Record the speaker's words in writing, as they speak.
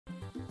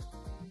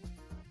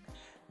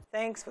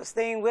Thanks for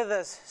staying with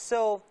us.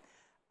 So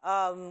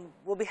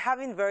we'll be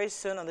having very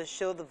soon on the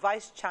show the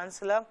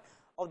Vice-Chancellor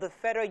of the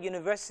Federal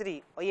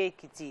University,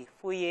 Oye-Ekiti,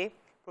 FUOYE,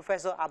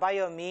 Professor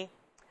Abayomi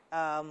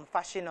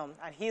Fasina,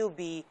 and he'll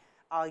be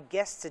our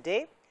guest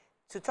today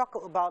to talk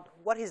about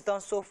what he's done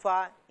so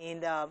far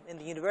in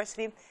the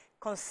university,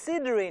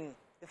 considering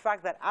the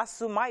fact that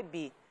ASUU might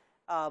be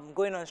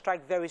going on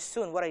strike very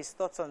soon. What are his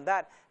thoughts on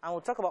that? And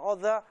we'll talk about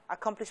other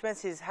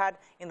accomplishments he's had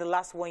in the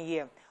last 1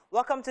 year.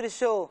 Welcome to the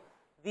show,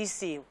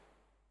 VC.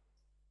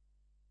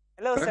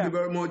 Hello, sir. Thank you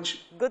very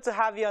much. Good to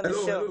have you on the show.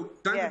 Hello.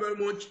 Thank you very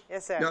much.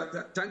 Yes, sir.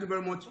 Yeah, thank you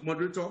very much,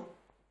 moderator.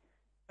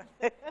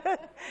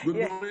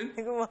 Good morning.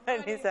 Good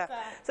morning, sir.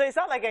 So you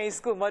sound like you're in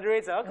school,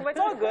 moderator. Okay, but it's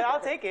all good.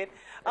 I'll take it.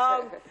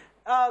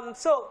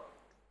 So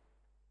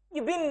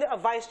you've been a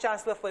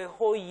vice-chancellor for a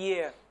whole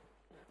year.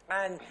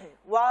 And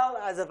while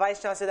as a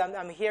vice-chancellor,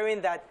 I'm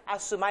hearing that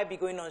ASUU might be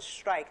going on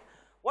strike.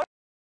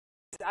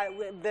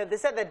 They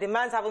said that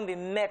demands haven't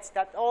been met,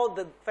 that all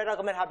the federal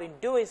government have been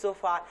doing so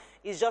far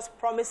is just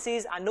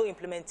promises and no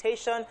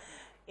implementation.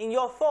 In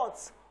your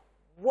thoughts,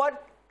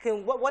 what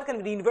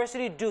can the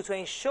university do to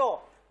ensure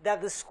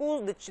that the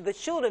school, the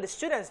children, the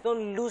students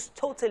don't lose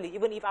totally,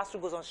 even if ASUU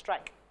goes on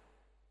strike?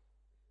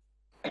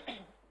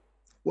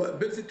 Well,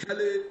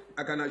 basically,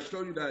 I can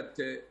assure you that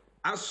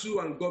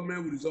ASUU and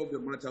government will resolve the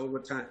matter over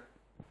time.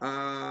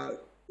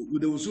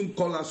 They will soon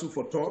call ASUU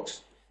for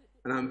talks,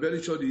 and I'm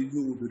very sure the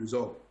issue will be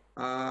resolved.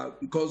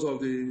 Because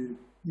of the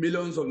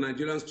millions of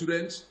Nigerian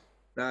students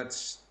that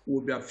will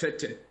be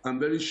affected. I'm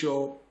very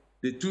sure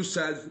the two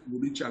sides will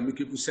reach an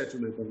amicable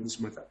settlement on this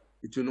matter.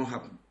 It will not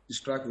happen. The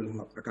strike will not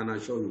happen. I can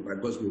assure you by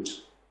God's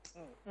grace.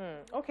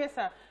 Okay,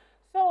 sir.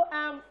 So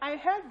I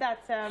heard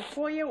that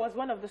FUOYE was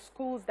one of the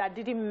schools that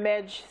didn't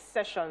merge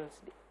sessions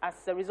as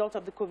a result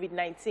of the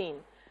COVID-19.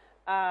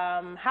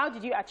 How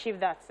did you achieve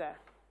that, sir?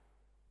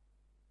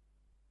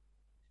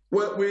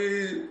 Well,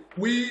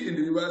 we in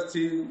the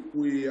university,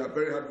 we are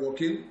very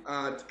hardworking.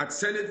 At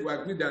Senate, we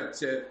agreed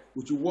that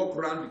we should work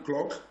around the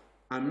clock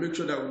and make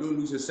sure that we don't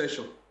lose a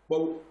session.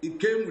 But it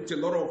came with a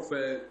lot of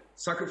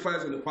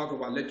sacrifice on the part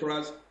of our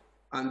lecturers,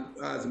 and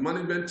as a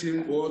management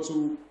team, we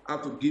also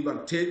have to give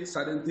and take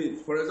certain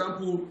things. For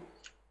example,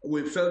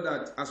 we felt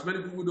that as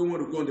many people don't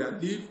want to go on their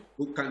leave,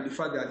 we can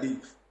defer their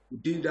leave. We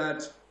did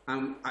that.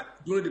 And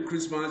during the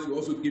Christmas, we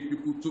also give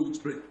people 2 weeks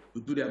break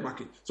to do their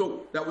market.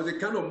 So there was a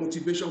kind of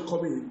motivation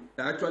coming in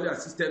that actually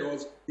assisted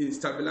us in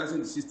stabilizing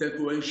the system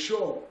to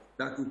ensure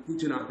that we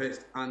put in our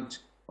best. And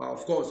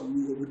of course,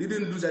 we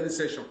didn't lose any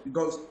session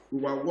because we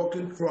were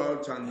working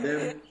throughout, and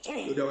then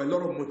there were a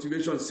lot of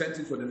motivation sent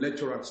in for the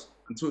lecturers.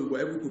 And so we were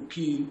able to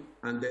key in,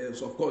 and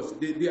so of course,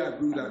 they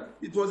agreed that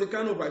it was a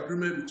kind of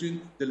agreement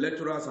between the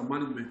lecturers and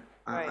management.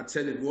 At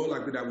Senate, we all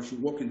agreed that we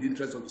should work in the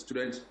interest of the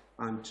students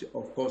and,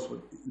 of course, for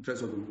the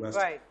interest of the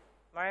university. Right.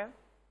 Maria?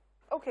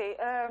 Okay.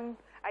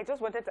 I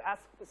just wanted to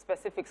ask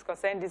specifics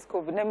concerning this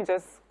COVID. Let me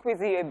just quiz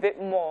you a bit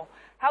more.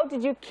 How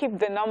did you keep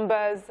the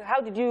numbers?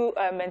 How did you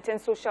maintain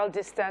social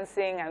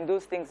distancing and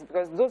those things?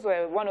 Because those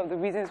were one of the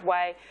reasons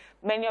why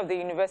many of the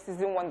universities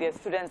didn't want their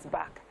students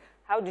back.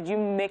 How did you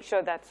make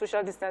sure that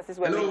social distances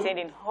were maintained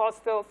in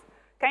hostels?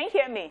 Can you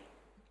hear me?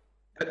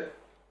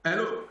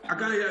 Hello, I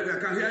can hear you. I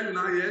can hear you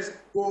now, yes.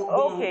 Go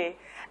okay.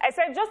 I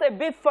said just a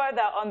bit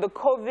further on the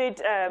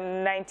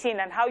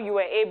COVID-19 and how you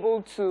were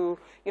able to,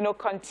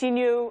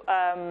 continue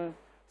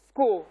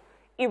school,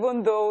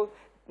 even though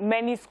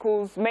many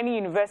schools, many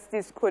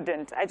universities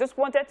couldn't. I just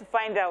wanted to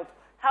find out,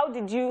 how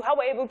were you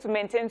able to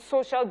maintain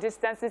social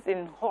distances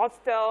in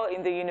hostel,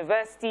 in the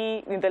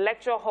university, in the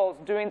lecture halls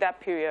during that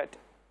period?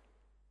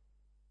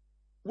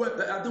 Well,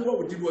 I think what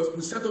we did was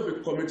we set up a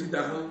committee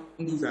that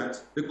handled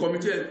that. The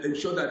committee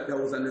ensured that there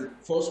was an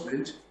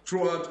enforcement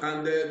throughout,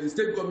 and the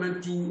state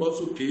government too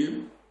also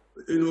came,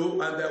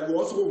 and we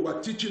also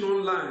were teaching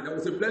online. There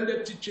was a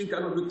blended teaching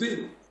kind of a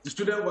thing. The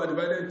students were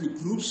divided into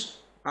groups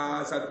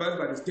as advised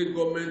by the state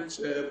government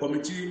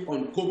committee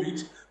on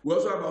COVID. We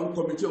also have our own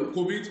committee on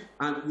COVID,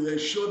 and we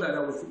ensured that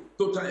there was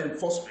total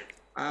enforcement.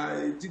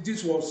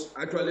 This was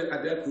actually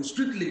adhered to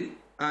strictly.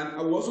 And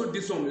we also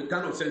did some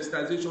kind of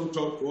sensitization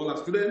talk to all our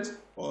students.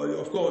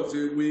 Of course,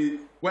 with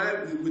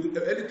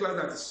the early class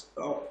that's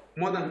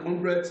more than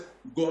 100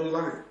 go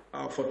online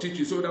for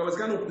teaching. So there was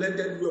kind of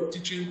blended way of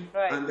teaching,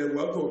 and we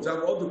have to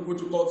observe all the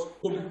protocols,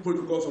 public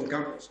protocols on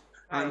campus.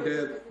 And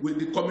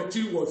the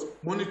committee was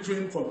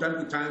monitoring from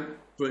time to time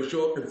to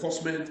ensure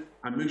enforcement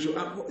and make sure.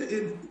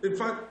 In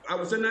fact, I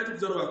would say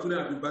 90% of our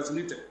students have been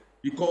vaccinated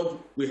because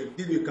we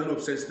did a kind of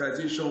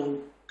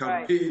sensitization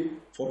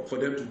campaign for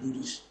them to do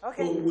this.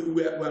 Okay. So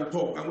we're on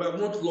top, and we have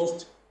not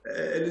lost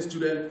any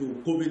student to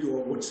COVID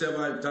or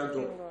whatever in terms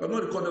of, we have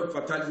not recorded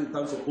fatalities in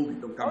terms of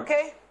COVID on campus.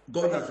 Okay.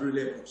 God has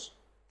really helped us.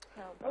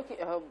 Okay,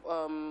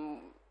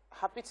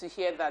 happy to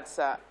hear that,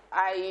 sir.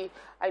 I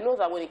know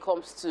that when it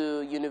comes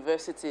to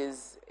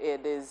universities,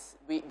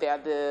 they are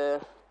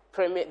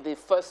the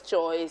first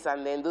choice,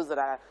 and then those that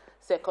are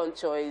second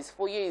choice.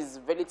 FUOYE is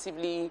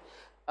relatively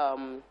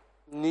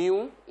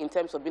new in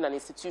terms of being an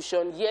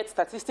institution, yet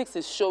statistics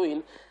is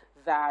showing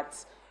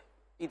that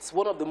it's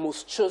one of the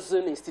most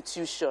chosen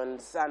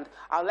institutions, and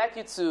I'd like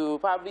you to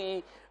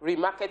probably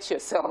remarket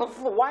yourself.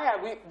 Why are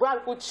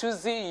people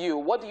choosing you?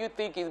 What do you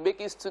think is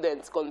making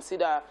students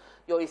consider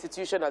your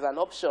institution as an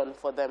option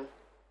for them?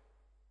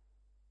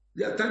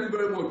 Yeah, thank you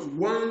very much.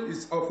 One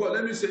is, of course,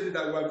 let me say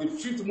that we have the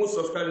 5th most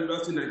subscribed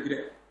university in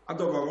Nigeria,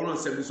 out of our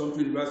 170-something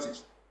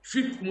universities.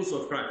 5th most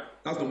subscribed.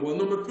 That's number one.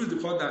 Number two is the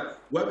fact that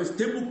we have a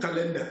stable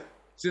calendar.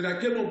 Since I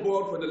came on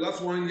board for the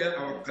last 1 year,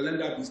 our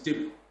calendar has been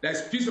stable.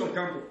 There's peace on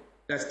campus.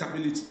 There's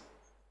stability.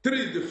 3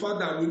 is the fact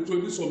that we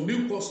introduced some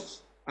new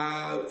courses.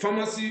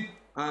 Pharmacy,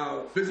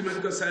 basic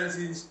medical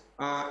sciences,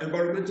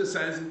 environmental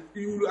sciences.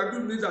 You will agree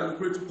with these are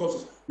lucrative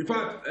courses. In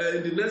fact,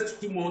 in the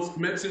next 2 months,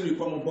 medicine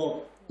will come on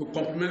board to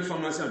complement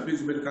pharmacy and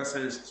basic medical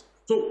sciences.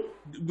 So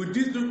with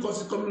these new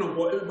courses coming on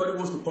board, everybody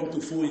wants to come to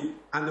FUOYE.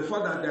 And the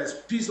fact that there's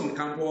peace on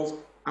campus,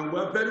 and we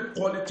are very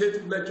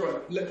qualitative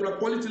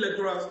quality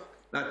lecturers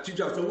that teach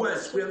us. So we're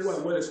experienced,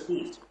 we're well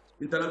exposed,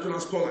 international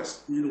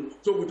scholars.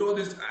 So with all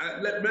this,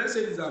 let me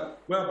say is that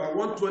we have about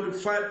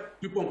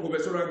 125 people on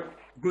professorial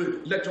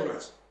grade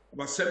lecturers,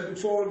 about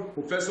 74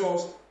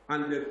 professors,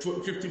 and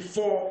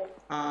 54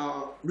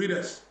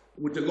 readers,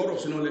 with a lot of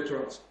senior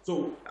lecturers.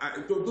 So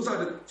those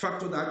are the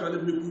factors that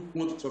actually make people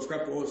want to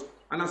subscribe to us.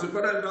 And as a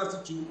federal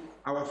university too,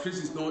 our fees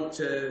is not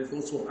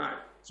so high.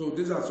 So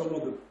these are some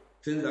of the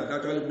things that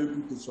actually make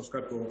people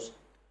subscribe to us.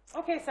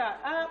 Okay, sir.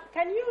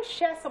 Can you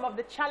share some of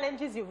the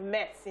challenges you've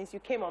met since you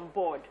came on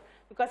board?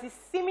 Because it's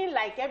seeming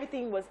like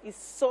everything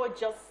is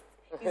just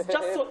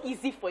so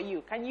easy for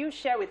you. Can you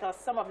share with us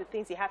some of the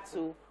things you had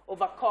to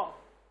overcome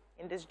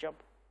in this job?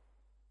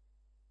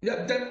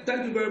 Yeah,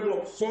 thank you very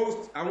much.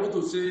 First, I want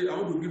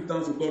to give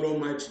thanks to God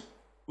Almighty.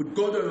 With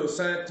God on your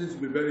side, things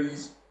will be very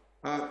easy.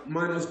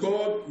 Minus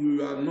God,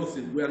 you are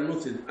nothing. We are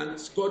nothing. And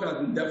God has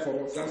been there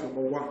for us. That's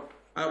number one.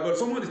 But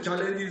some of the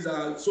challenges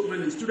are so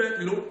many.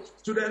 Students,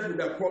 students with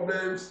their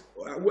problems.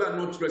 We are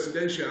not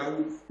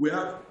residential. We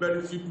have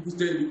very few people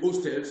staying in the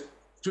hostels.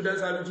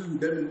 Students have issues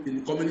with them in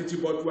the community,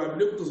 but we have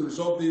been able to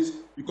resolve this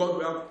because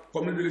we have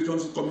community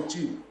relations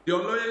committee. The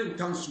Oloye in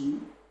council,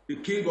 the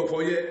king of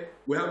Oye,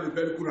 we have a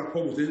very good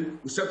rapport with him.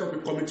 We set up a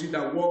committee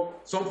that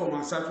works, some from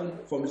our side,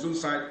 from his own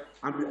side,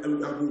 and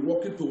we have been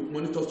working to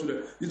monitor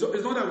students. It's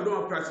not that we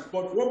don't have practice,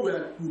 but what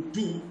we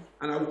do,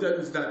 and I will tell you,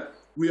 is that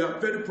we are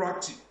very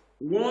proactive.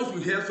 Once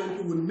we hear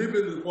something, we nip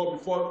it in the ball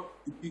before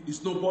it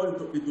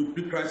snowballs into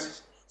big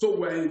crisis. So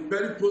we're in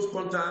very close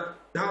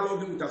contact,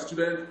 dialoguing with our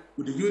students,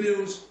 with the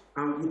unions,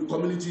 and with the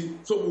community.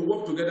 So we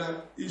work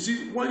together. You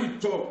see, when you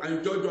talk and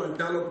you judge and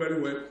dialogue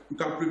very well, you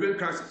can prevent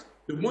crisis.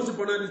 The most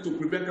important is to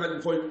prevent crisis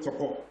before it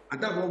occurs.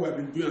 And that's what we have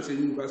been doing as a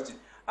university.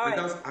 And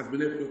that has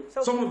been able.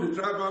 So some of the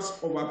drivers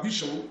of our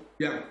vision,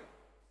 yeah.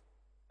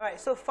 All right,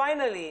 so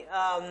finally,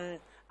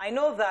 I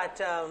know that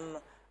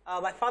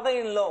my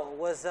father-in-law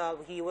was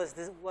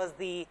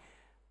the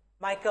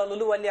Michael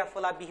Luluwale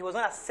Afolabi. He was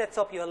going to set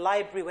up your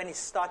library when he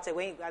started,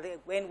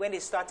 when they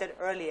started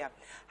earlier.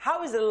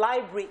 How is the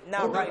library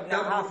now, right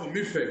now? That one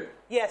from Ife.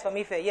 Yes, from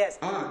Ife, yes.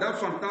 That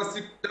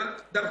fantastic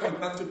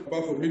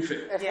about from Ife.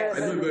 Yes. I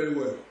know it very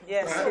well.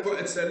 Yes.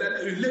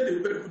 He laid a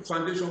very good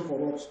foundation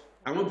for us.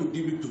 I want to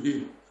give it to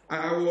him.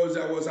 I was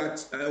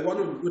at one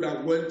of the people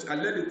that went. I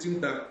led the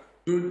team that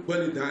when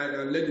he died.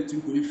 I led the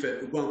team to Ife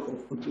to go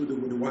and control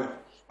with the wife.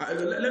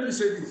 Let me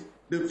say this.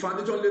 The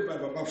foundation laid by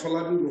Baba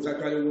Falabi was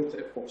actually what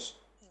helped us.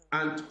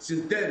 And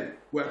since then,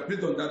 we have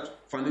built on that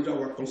foundation,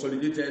 we are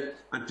consolidated,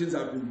 and things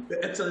have been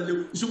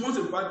excellently. You should want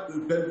a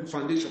very good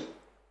foundation.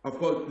 Of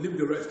course, leave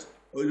the rest.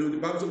 The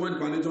Bible says when the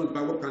foundation, the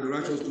Bible can the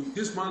righteous do.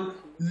 This man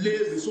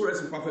laid the soul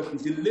rest in perfect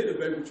peace. He laid a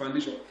very good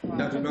foundation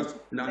that invests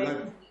in our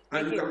library.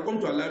 And you can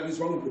come to our library, it's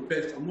one of the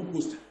best. I'm not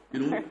posting,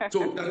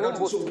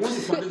 So, so once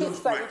the foundation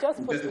is right,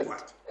 you get it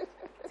right.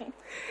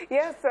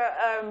 Yes,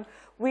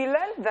 we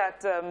learned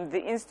that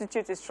the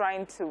Institute is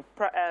trying to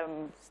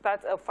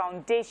start a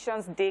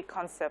Foundations Day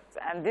concept,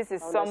 and this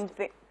is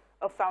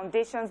a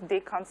Foundations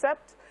Day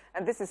concept,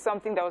 and this is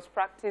something that was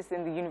practiced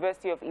in the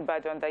University of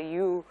Ibadan that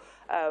you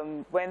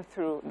went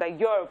through, that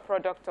you're a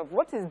product of.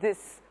 What is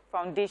this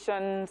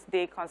Foundations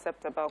Day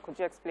concept about? Could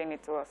you explain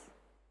it to us?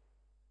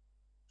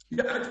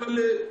 Yeah,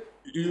 actually,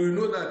 you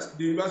know that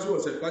the university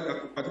was established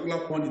at a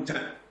particular point in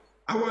time.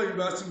 Our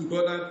university, with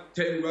other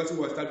 10 universities,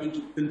 was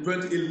established in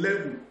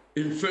 2011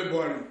 in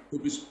February, to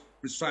be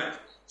precise.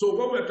 So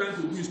what we're trying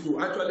to do is to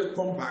actually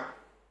come back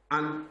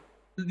and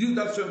use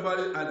that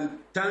February at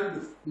the time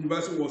the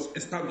university was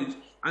established,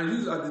 and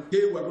use at the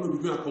day we're going to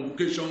be doing a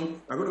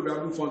convocation, we're going to be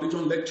having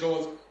foundation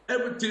lectures.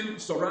 Everything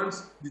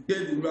surrounds the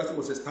day the university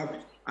was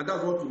established. And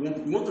that's what we want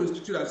to do. We want to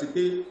institute as a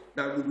day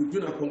that we'll be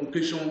doing a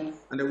convocation,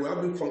 and then we're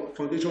having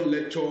foundation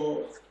lecture,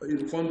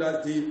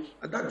 Founders Day,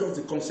 and that's just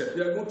the concept.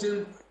 We are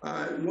nothing,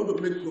 we want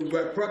to make,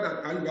 we're proud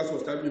that our university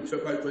was established in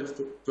February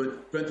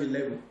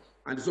 2011.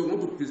 And so we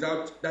want to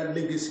preserve that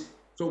legacy.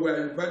 So we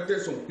are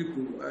invited some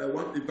people,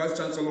 the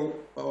Vice-Chancellor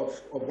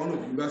of one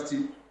of the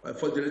university,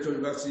 First Generation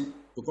University,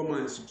 to come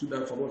and institute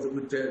that for us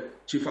with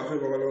Chief Affe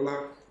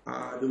Babalola.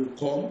 They will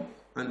come,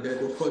 and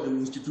then of course the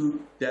institute,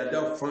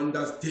 their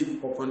founders day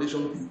or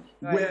foundation day,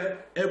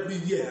 where every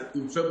year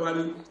in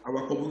February,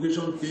 our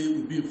convocation day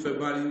will be in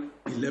February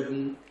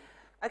 11.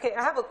 Okay,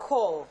 I have a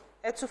call.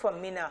 Etu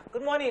from Mina.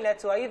 Good morning,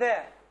 Etu. Are you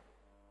there?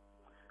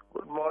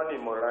 Good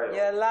morning, Morayo.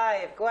 You're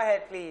live. Go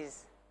ahead,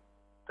 please.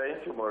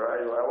 Thank you,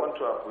 Morayo. I want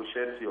to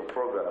appreciate your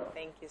program.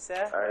 Thank you,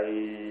 sir. I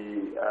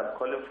am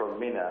calling from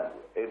Mina,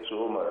 Etu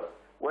Omar.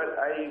 Well,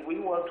 we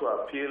want to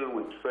appeal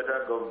with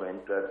federal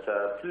government that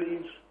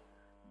please,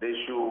 they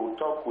should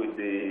talk with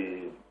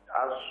the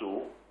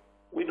ASU.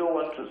 We don't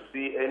want to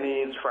see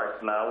any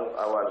strike now.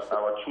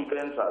 Our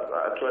children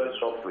are actually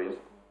suffering.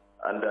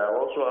 And I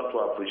also want to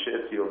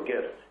appreciate your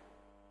guest.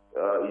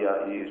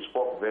 Yeah, he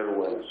spoke very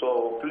well.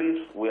 So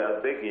please, we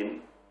are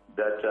begging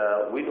that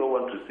we don't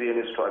want to see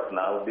any strike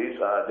now. They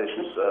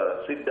should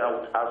sit down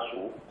with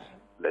ASU.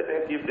 Let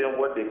them give them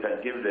what they can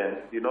give them.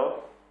 You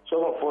know,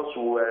 some of us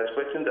who were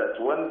expecting that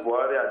when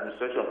Buhari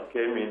administration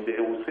came in, they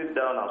would sit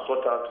down and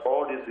sort out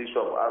all this issue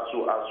of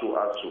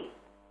ASU.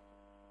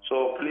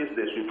 So please,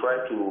 they should try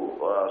to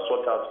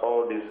sort out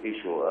all this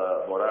issue.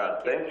 Moran,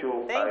 thank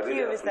you. Thank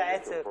you, Mr.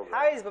 Etu.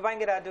 How is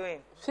Babangida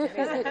doing?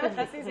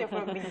 Since you're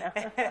from Mina.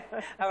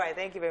 All right,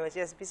 thank you very much.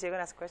 Yes, PC, you're going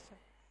to ask a question?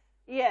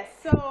 Yes,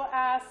 so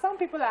some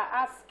people are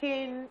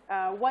asking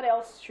what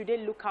else should they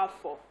look out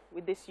for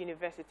with this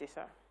university,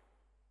 sir?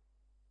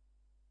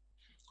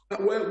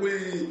 Well,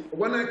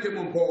 when I came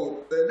on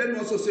board, let me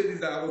also say this,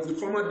 that I was the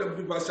former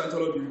Deputy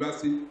Vice-Chancellor of the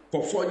university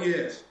for 4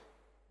 years.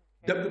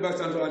 Deputy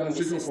Vice-Chancellor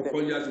administration for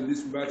 4 years in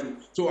this university.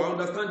 So I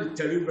understand the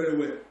terrain very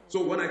well.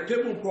 So when I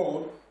came on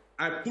board,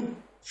 I put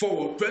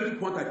forward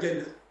 20-point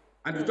agenda.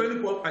 And the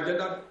 20-point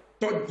agenda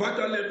taught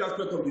virtually every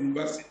aspect of the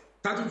university,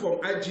 starting from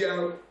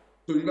IGL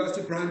to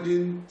university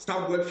branding,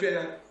 staff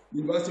welfare,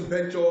 university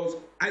ventures,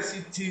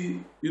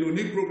 ICT,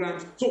 new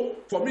programs. So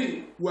for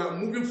me, we are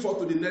moving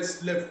forward to the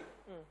next level.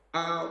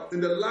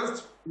 In the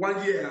last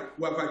 1 year,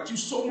 we have achieved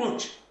so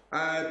much.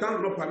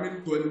 Time will not permit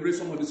me to enumerate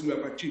some of this we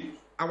have achieved.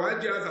 Our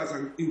ideas has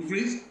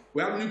increased.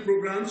 We have new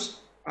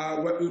programs.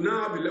 We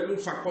now have 11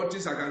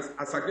 faculties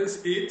as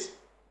against 8.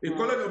 The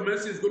College of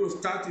Medicine is going to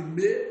start in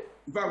May.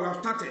 In fact, we have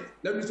started.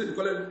 Let me say the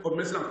College of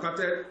Medicine have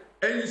started.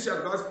 NUC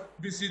advanced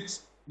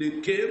visits, they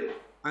came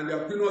and they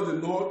have been on the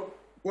north.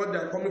 What they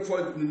are coming for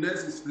in the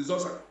next is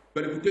resource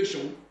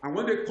verification. And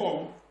when they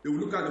come, they will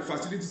look at the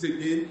facilities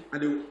again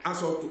and they will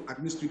ask us to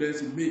admit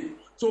students in May.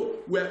 So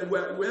we have a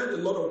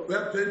lot of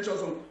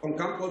ventures on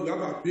campus. We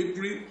have our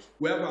bakery,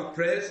 we have our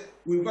press.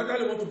 We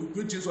virtually want to be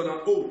doing things on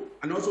our own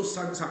and also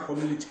service our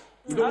community.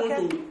 We don't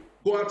want to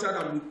go outside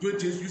and be doing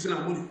things using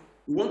our money.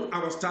 We want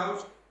our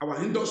staff,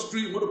 our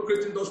industry, we want to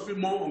create industry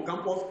more on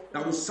campus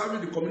that will serve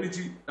the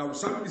community, that will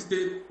serve the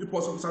state, if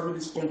possible, serve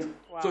this country.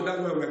 Wow. So that's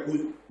where we're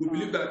going. We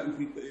believe that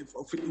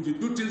if we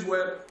do things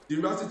well, the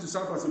university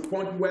serves as a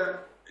point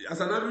where, as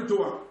an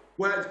arbiter,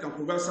 where it can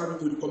provide service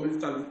to the community,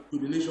 to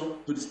the nation,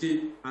 to the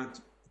state, and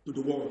to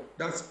the world.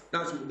 That's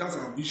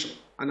our vision.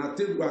 And I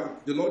think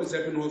the Lord is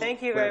helping us.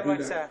 Thank you very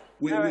much, sir.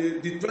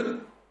 The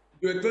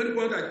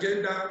 20-point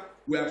agenda,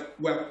 we have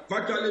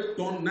virtually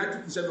done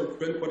 90% of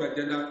the 20-point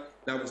agenda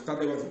that we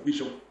started as a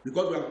vision,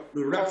 because we have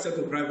the right set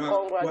of drivers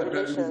who are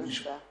driving this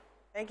vision.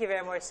 Thank you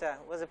very much, sir.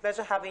 It was a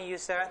pleasure having you,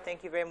 sir.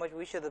 Thank you very much. We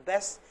wish you the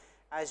best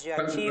as you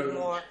achieve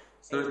more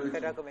in the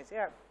federal government.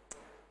 Yeah.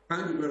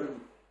 Thank you very much.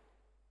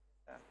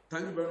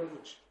 Thank you very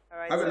much. All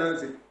right, have a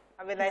nice day.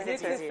 Have a nice day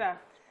to you.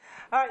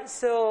 All right,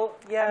 so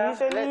yeah. I'm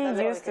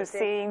usually used to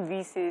seeing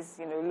VCs,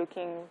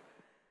 looking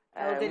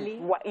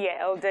elderly.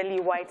 Elderly,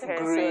 white hair.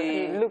 So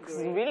he looks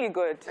really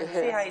good.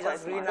 See how he's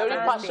just really very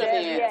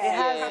passionate. He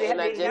has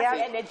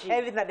energy.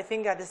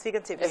 Everything at the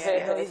fingertips.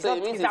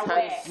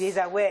 He's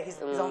aware.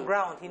 He's on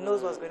ground. He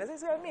knows what's going on.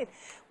 That's what I mean.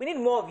 We need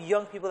more of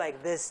young people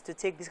like this to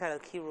take these kind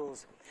of key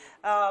roles.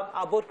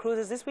 Our boat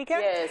cruises this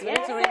weekend. Yes, we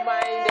need to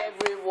remind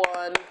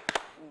everyone.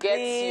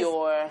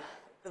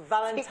 The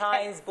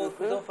Valentine's boat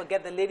cruise. Don't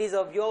forget, the ladies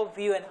of Your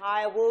View and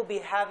I will be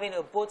having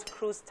a boat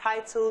cruise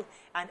titled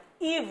An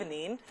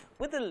Evening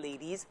with the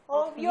Ladies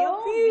of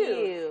Your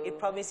View. It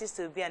promises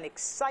to be an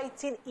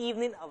exciting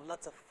evening of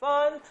lots of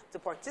fun. To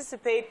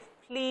participate,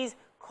 please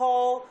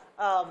call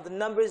the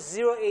number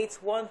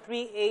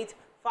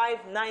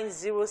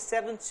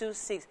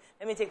 08138590726.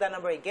 Let me take that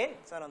number again.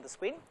 It's not on the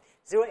screen.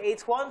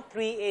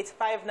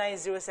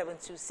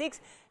 08138590726.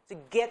 To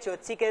get your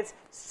tickets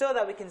so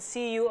that we can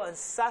see you on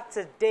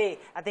Saturday.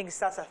 I think it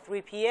starts at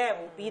 3 p.m.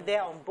 We'll be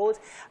there on boat.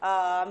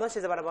 I'm not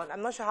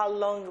sure how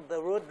long the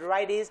road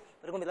ride is,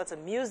 but there's going to be lots of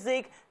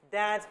music,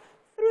 dance,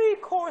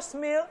 3-course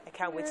meal. I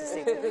can't wait to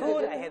see the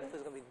food. I hear the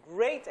food's going to be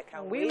great. I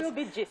can't wait. We will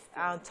be just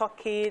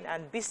talking,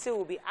 and Bisi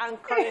will be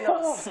anchoring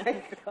us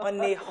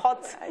on a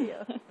hot,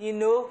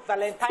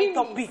 Valentine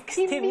topic.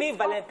 Steamy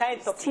Valentine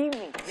topic.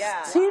 Steamy.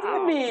 Yeah.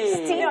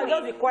 Steamy. I'll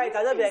just be quiet.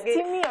 I'll just be again.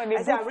 Steamy on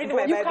I said, I'm reading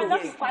my Bible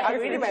here. I'm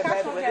reading my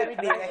Bible.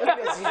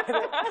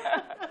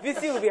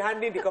 Bisi will be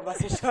handling the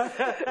conversation.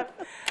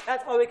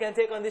 That's all we can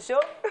take on the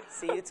show.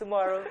 See you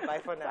tomorrow. Bye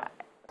for now.